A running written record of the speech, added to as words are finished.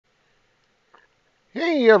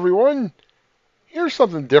Hey everyone, here's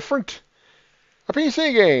something different. A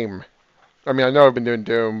PC game. I mean, I know I've been doing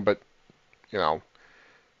Doom, but you know,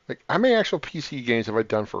 like how many actual PC games have I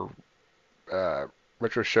done for uh,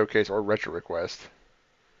 Retro Showcase or Retro Request?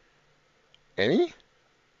 Any?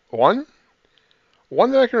 One?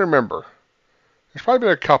 One that I can remember. There's probably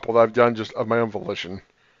been a couple that I've done just of my own volition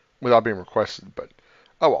without being requested, but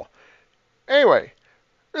oh well. Anyway,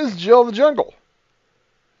 this is Jill of the Jungle.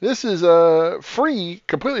 This is free,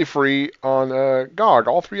 completely free on GOG,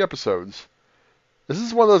 all 3 episodes. This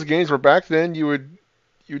is one of those games where back then you'd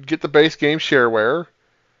get the base game shareware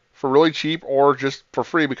for really cheap or just for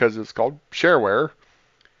free because it's called shareware.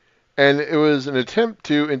 And it was an attempt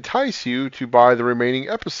to entice you to buy the remaining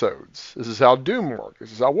episodes. This is how Doom worked.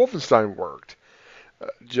 This is how Wolfenstein worked.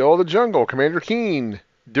 Jill of the Jungle, Commander Keen,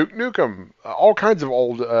 Duke Nukem, all kinds of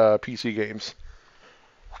old PC games.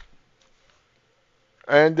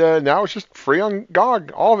 And now it's just free on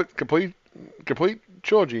GOG. All of it, complete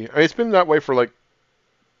trilogy. I mean, it's been that way for like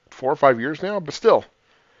 4 or 5 years now, but still,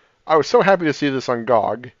 I was so happy to see this on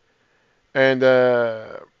GOG, and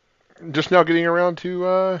just now getting around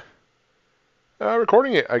to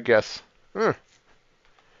recording it, I guess.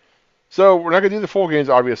 So we're not gonna do the full games,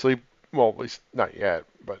 obviously. Well, at least not yet,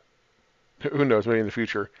 but who knows, maybe in the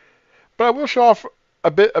future. But I will show off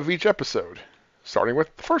a bit of each episode, starting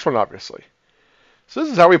with the first one, obviously. So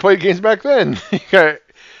this is how we played games back then. You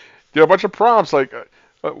do a bunch of prompts like,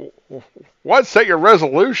 what? Set your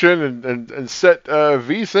resolution and set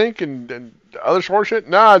VSync and other sort of shit?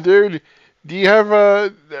 Nah, dude. Do you have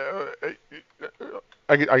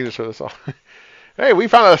I can just show this off. Hey, we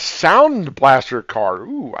found a Sound Blaster card.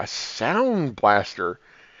 Ooh, a Sound Blaster.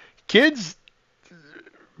 Kids,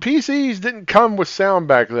 PCs didn't come with sound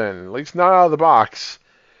back then, at least not out of the box.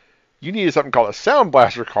 You needed something called a Sound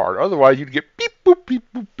Blaster card. Otherwise, you'd get beep, boop, beep,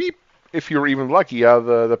 boop, beep, if you were even lucky out of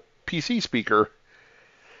the PC speaker.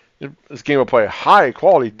 This game will play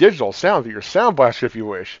high-quality digital sound through your Sound Blaster if you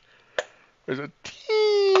wish. There's a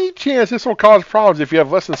teeny chance this will cause problems if you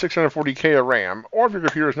have less than 640K of RAM, or if your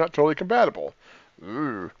computer is not totally compatible.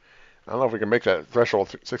 Ooh, I don't know if we can make that threshold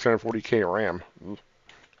 640K of RAM. Ooh.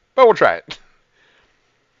 But we'll try it.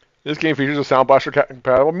 This game features a Sound Blaster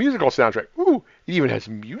compatible musical soundtrack. Ooh, it even has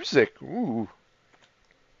music. Ooh.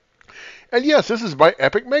 And yes, this is by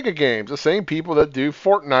Epic Mega Games, the same people that do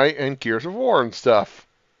Fortnite and Gears of War and stuff.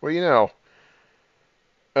 What do you know?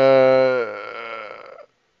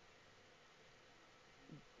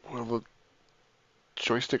 Will the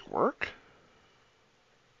joystick work?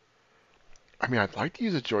 I mean, I'd like to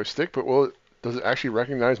use a joystick, but does it actually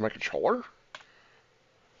recognize my controller?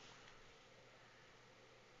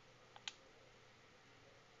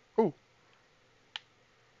 Oh.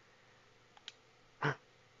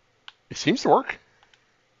 It seems to work.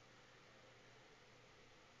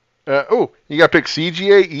 You gotta pick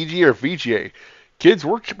CGA, EGA, or VGA. Kids,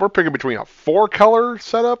 we're picking between a 4-color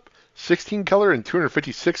setup, 16-color, and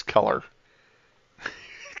 256-color.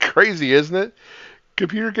 Crazy, isn't it?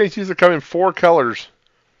 Computer games used to come in 4 colors.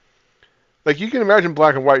 Like, you can imagine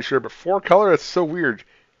black and white, sure, but 4-color, that's so weird.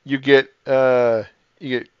 You get cyan?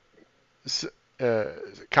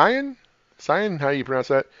 Cyan? How do you pronounce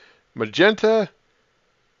that? Magenta,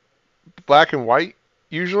 black and white,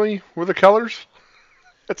 usually, were the colors.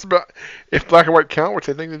 That's about, if black and white count, which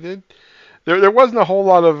I think they did. There wasn't a whole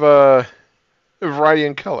lot of variety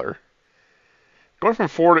in color. Going from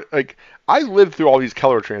 4 to, like, I lived through all these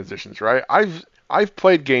color transitions, right? I've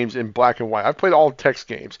played games in black and white. I've played all text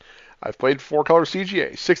games. I've played 4-color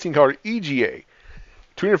CGA, 16-color EGA,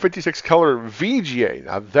 256-color VGA.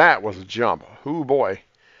 Now that was a jump. Ooh boy.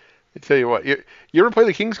 I tell you what, you ever play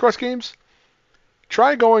the King's Quest games?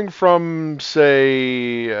 Try going from,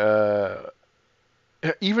 say,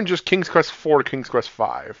 even just King's Quest 4 to King's Quest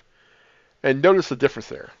 5, and notice the difference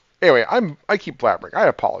there. Anyway, I keep blabbering. I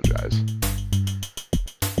apologize.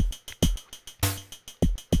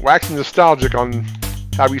 Waxing nostalgic on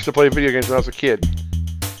how I used to play video games when I was a kid.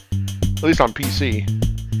 At least on PC.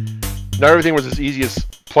 Not everything was as easy as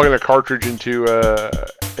plugging a cartridge into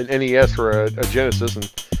an NES or a Genesis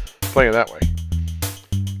and playing it that way.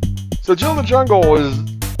 So Jill in the Jungle is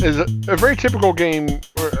a very typical game,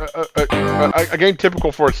 a game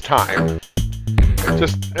typical for its time.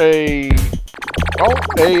 Just a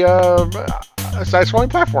side-scrolling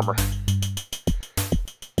platformer.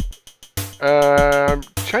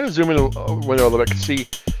 Trying to zoom in a window a little bit to see.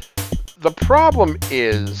 The problem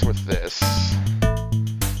is with this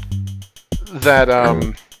that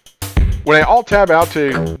when I alt tab out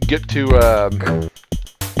to get to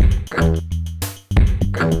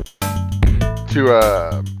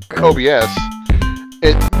OBS,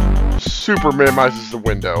 it super minimizes the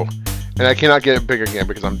window. And I cannot get it big again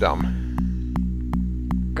because I'm dumb.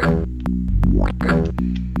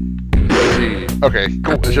 Let's see. Okay,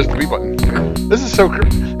 cool. It's just the B button. This is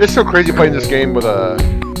it's so crazy playing this game with a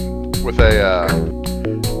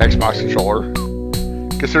Xbox controller.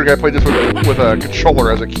 Considering I played this with a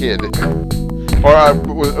controller as a kid, or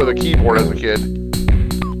with a keyboard as a kid.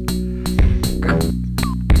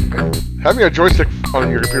 Having a joystick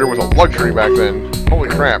on your computer was a luxury back then. Holy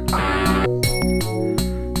crap!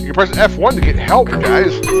 You can press F1 to get help,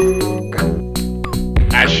 guys.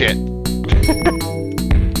 Ah, shit.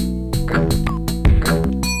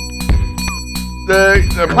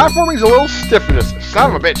 The platforming's a little stiff in this.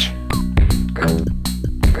 Son of a bitch.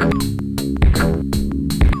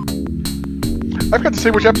 I forgot to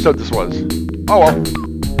say which episode this was. Oh well.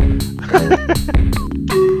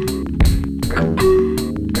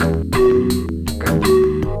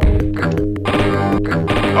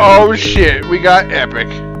 Oh shit, we got epic.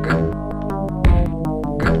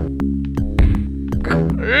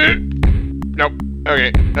 Nope.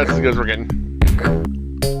 Okay, that's as good as we're getting.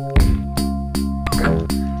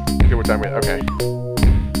 Okay, what time we at? Okay.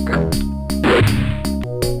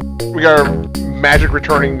 We got our magic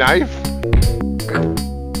returning knife.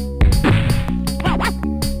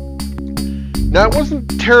 Now, it wasn't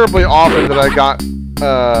terribly often that I got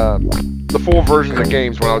the full versions of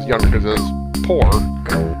games when I was younger because I was poor,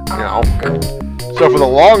 you know. So for the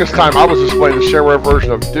longest time, I was just playing the shareware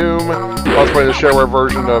version of Doom. I was playing the shareware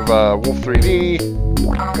version of Wolf 3D.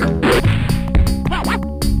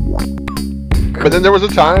 But then there was a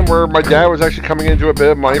time where my dad was actually coming into a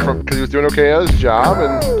bit of money because he was doing okay at his job,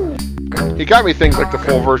 and he got me things like the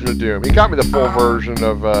full version of Doom. He got me the full version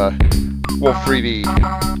of Wolf 3D.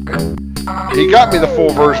 He got me the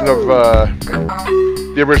full version of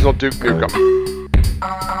the original Duke Nukem.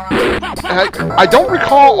 I don't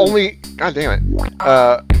recall only... God damn it.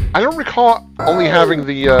 I don't recall only having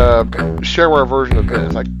the shareware version of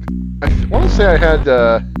this. I want to say I had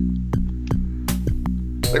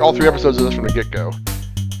like all 3 episodes of this from the get-go.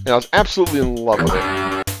 And I was absolutely in love with it.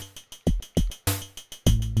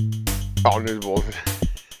 Oh, Newsable.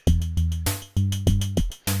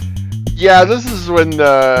 Yeah, this is when...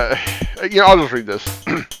 I'll just read this.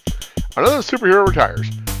 Another superhero retires.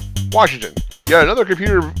 Washington. Yet another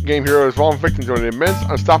computer game hero has fallen victim to an immense,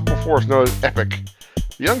 unstoppable force known as Epic.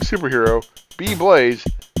 The young superhero, B. Blaze,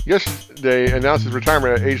 yesterday announced his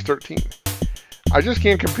retirement at age 13. I just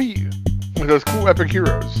can't compete with those cool epic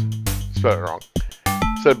heroes. Spelled it wrong.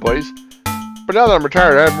 Said Blaze. But now that I'm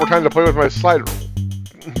retired, I have more time to play with my slide rule.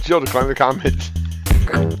 Jill declined the comment.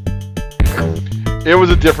 It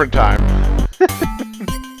was a different time.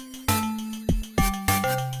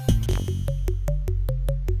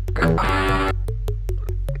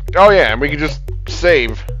 Oh yeah, and we can just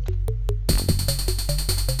save.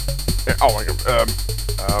 Yeah, oh my god.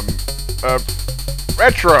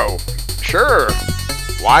 Retro. Sure.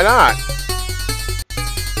 Why not?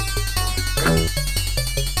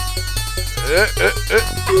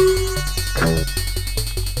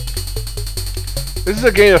 This is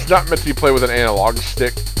a game that's not meant to be played with an analog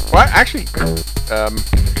stick. Well, actually, it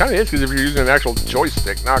kind of is, because if you're using an actual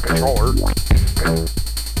joystick, not a controller.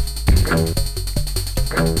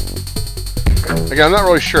 Again, I'm not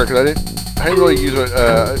really sure, because I didn't really use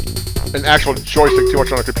an actual joystick too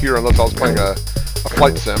much on a computer unless I was playing a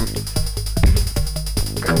flight sim.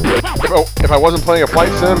 If I wasn't playing a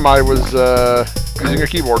flight sim, I was using a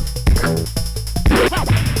keyboard.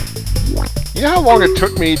 You know how long it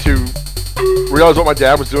took me to realize what my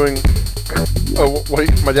dad was doing?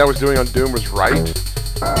 What my dad was doing on Doom was right.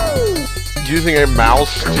 Using a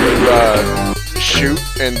mouse to shoot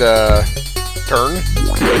and turn.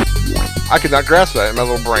 I could not grasp that in my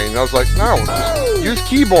little brain. I was like, no, just use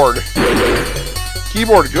keyboard.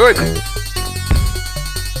 Keyboard, good.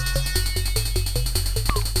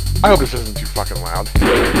 I hope this isn't too fucking loud.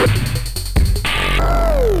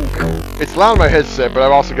 It's loud in my headset, but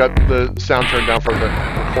I've also got the sound turned down for the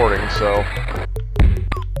recording, so...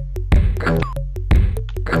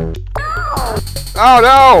 Oh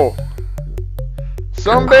no!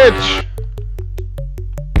 Some bitch!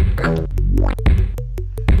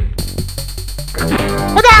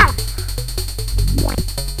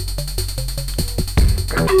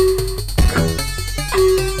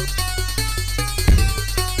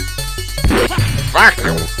 Fuck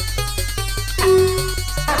you!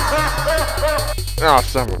 Oh,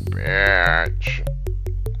 son of a bitch.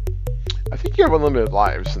 I think you have unlimited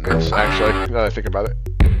lives in this, actually, now that I think about it.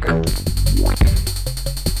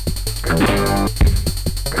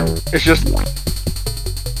 It's just...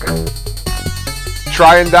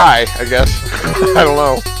 try and die, I guess. I don't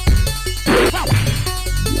know.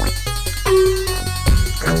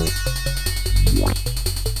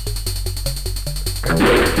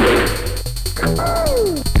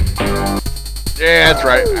 That's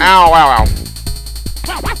right. Ow, ow, ow.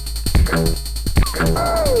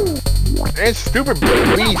 And stupid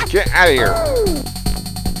bees, get out of here.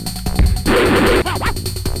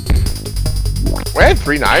 We had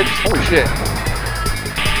 3 knives? Holy shit.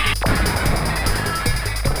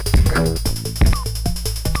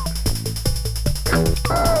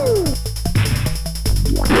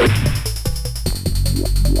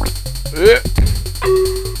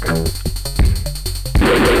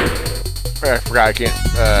 I forgot I can't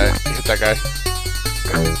hit that guy.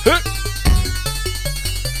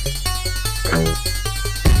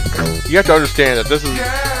 You have to understand that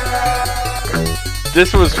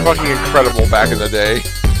this was fucking incredible back in the day.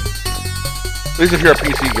 At least if you're a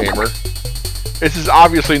PC gamer. This is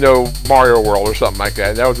obviously no Mario World or something like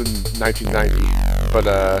that. That was in 1990. But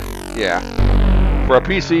yeah. For a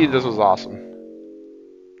PC, this was awesome.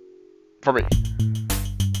 For me.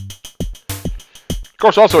 Of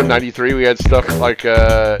course, also in 93, we had stuff like,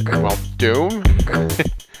 well, Doom.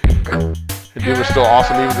 And Doom is still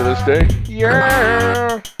awesome even to this day.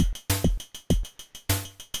 Yeah!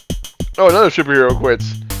 Oh, another superhero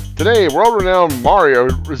quits. Today, world-renowned Mario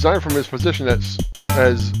resigned from his position as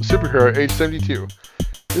superhero at age 72.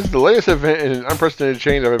 This is the latest event in an unprecedented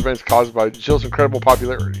chain of events caused by Jill's incredible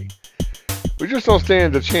popularity. We just don't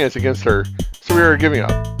stand a chance against her, so we are giving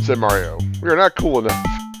up, said Mario. We are not cool enough.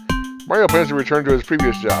 Mario plans to return to his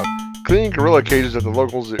previous job, cleaning gorilla cages at the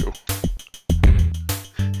local zoo.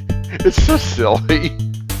 It's so silly.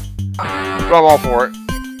 But I'm all for it.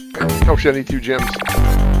 Oh shit, I need 2 gems.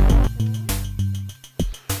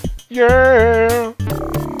 Yeah!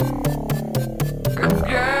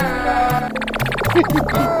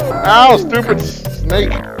 Ow, stupid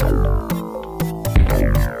snake!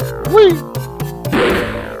 Whee!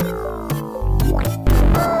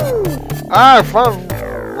 Ah, fun!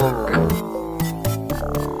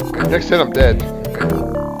 Next hit, I'm dead.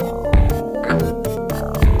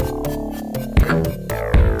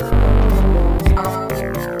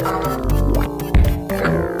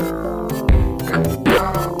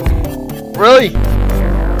 Really?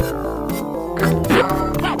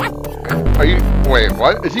 Are you... Wait,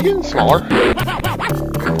 what? Is he getting smaller?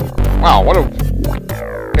 Wow, what a...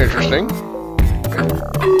 Interesting.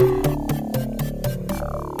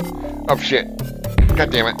 Oh, shit. God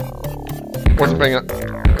damn it. Wasn't paying up.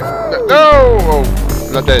 No! Oh,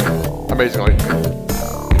 not dead. Amazingly.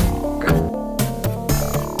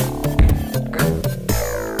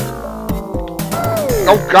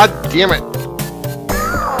 Oh, god damn it.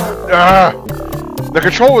 The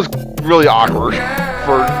control was really awkward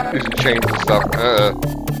for using chains and stuff.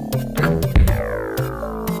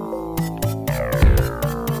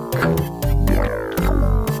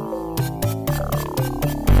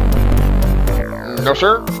 No,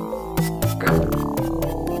 sir.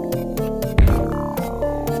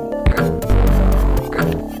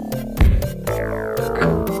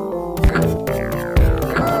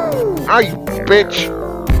 Ah, you bitch.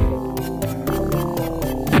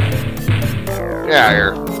 Get out of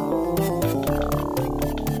here.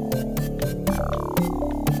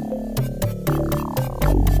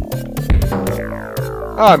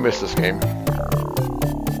 Oh, I missed this game.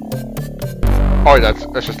 Oh, that's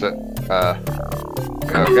just it.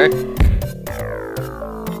 Okay.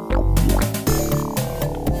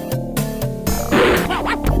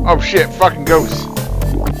 Oh shit, fucking ghosts.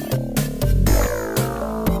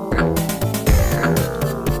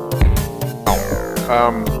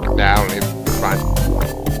 Oh. Nah, I don't need it. It's fine.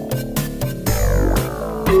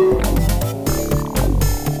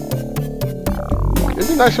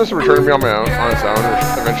 Isn't that supposed to return me on my own, on its own,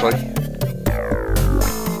 eventually?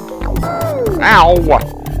 Ow!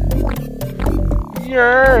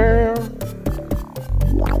 Yeah!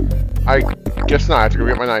 I guess not. I have to go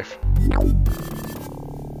get my knife.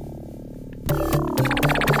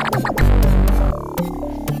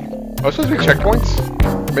 Oh, it's supposed to be checkpoints?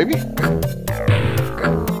 Maybe?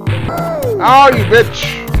 Oh, you bitch!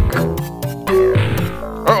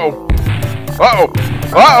 Uh-oh. Uh-oh!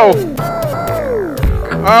 Uh-oh!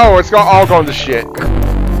 Oh, it's all going to shit.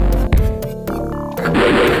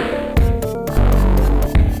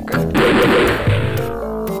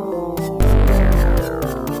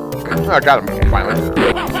 Oh, I got him, finally.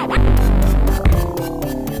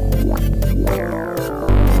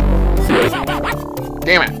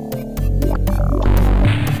 Damn it.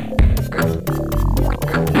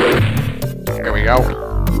 There we go.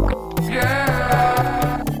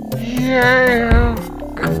 Yeah. Yeah.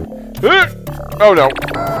 Oh no.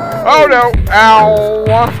 Oh no.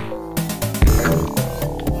 Ow.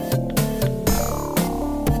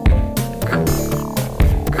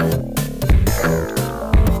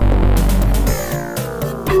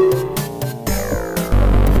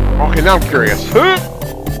 Okay, now I'm curious.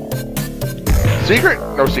 Secret?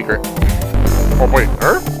 No secret. Oh, wait,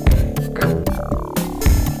 her?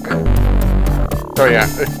 Oh, yeah.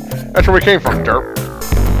 That's where we came from, derp.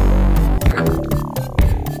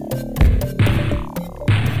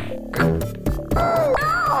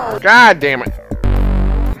 God damn it.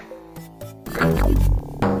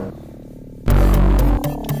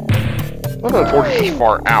 Look at the torch is just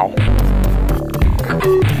far. Ow.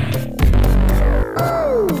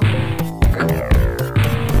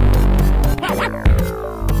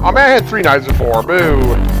 Oh man, I had 3 knives before. Boo.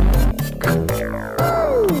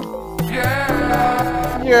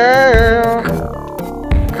 Yeah.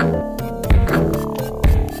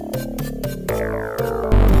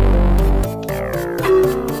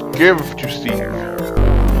 Give to Steve.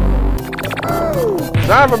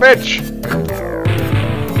 Son of a bitch.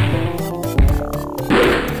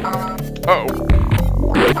 Uh-oh.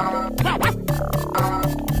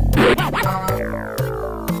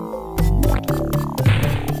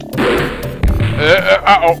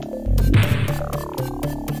 Uh-oh.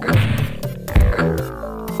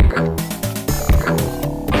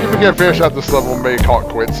 If we can't finish out this level, we may call it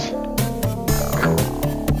quits.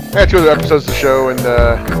 I had 2 other episodes to show, and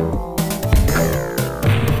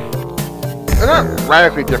they're not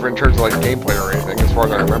radically different in terms of like gameplay or anything, as far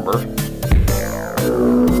as I remember.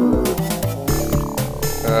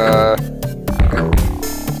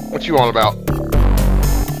 What you on about?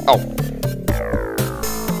 Oh.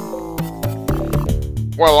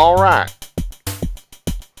 Well, alright.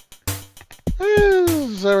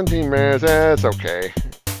 17 minutes, that's okay.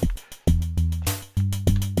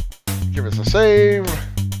 Give us a save.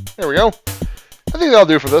 There we go. I think that'll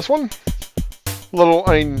do for this one.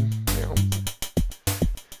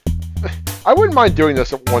 I wouldn't mind doing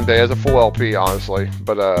this one day as a full LP, honestly.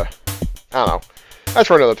 But, I don't know. That's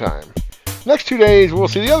for another time. Next 2 days, we'll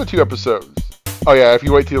see the other 2 episodes. Oh yeah, if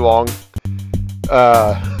you wait too long,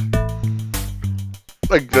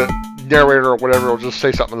 like the narrator or whatever will just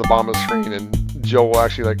say something on the bottom of the screen, and Joe will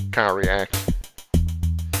actually like kind of react.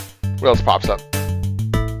 What else pops up?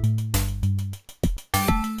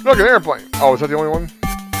 Look, an airplane. Oh, is that the only one?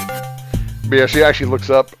 But yeah, she actually looks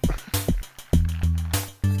up.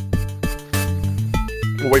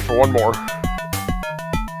 We'll wait for one more.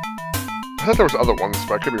 I thought there was other ones,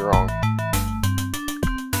 but I could be wrong.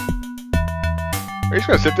 Are you just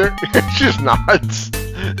gonna sit there? She just nods.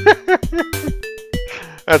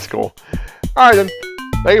 That's cool. Alright then.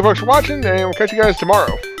 Thank you folks for watching, and we'll catch you guys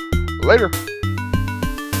tomorrow. Later.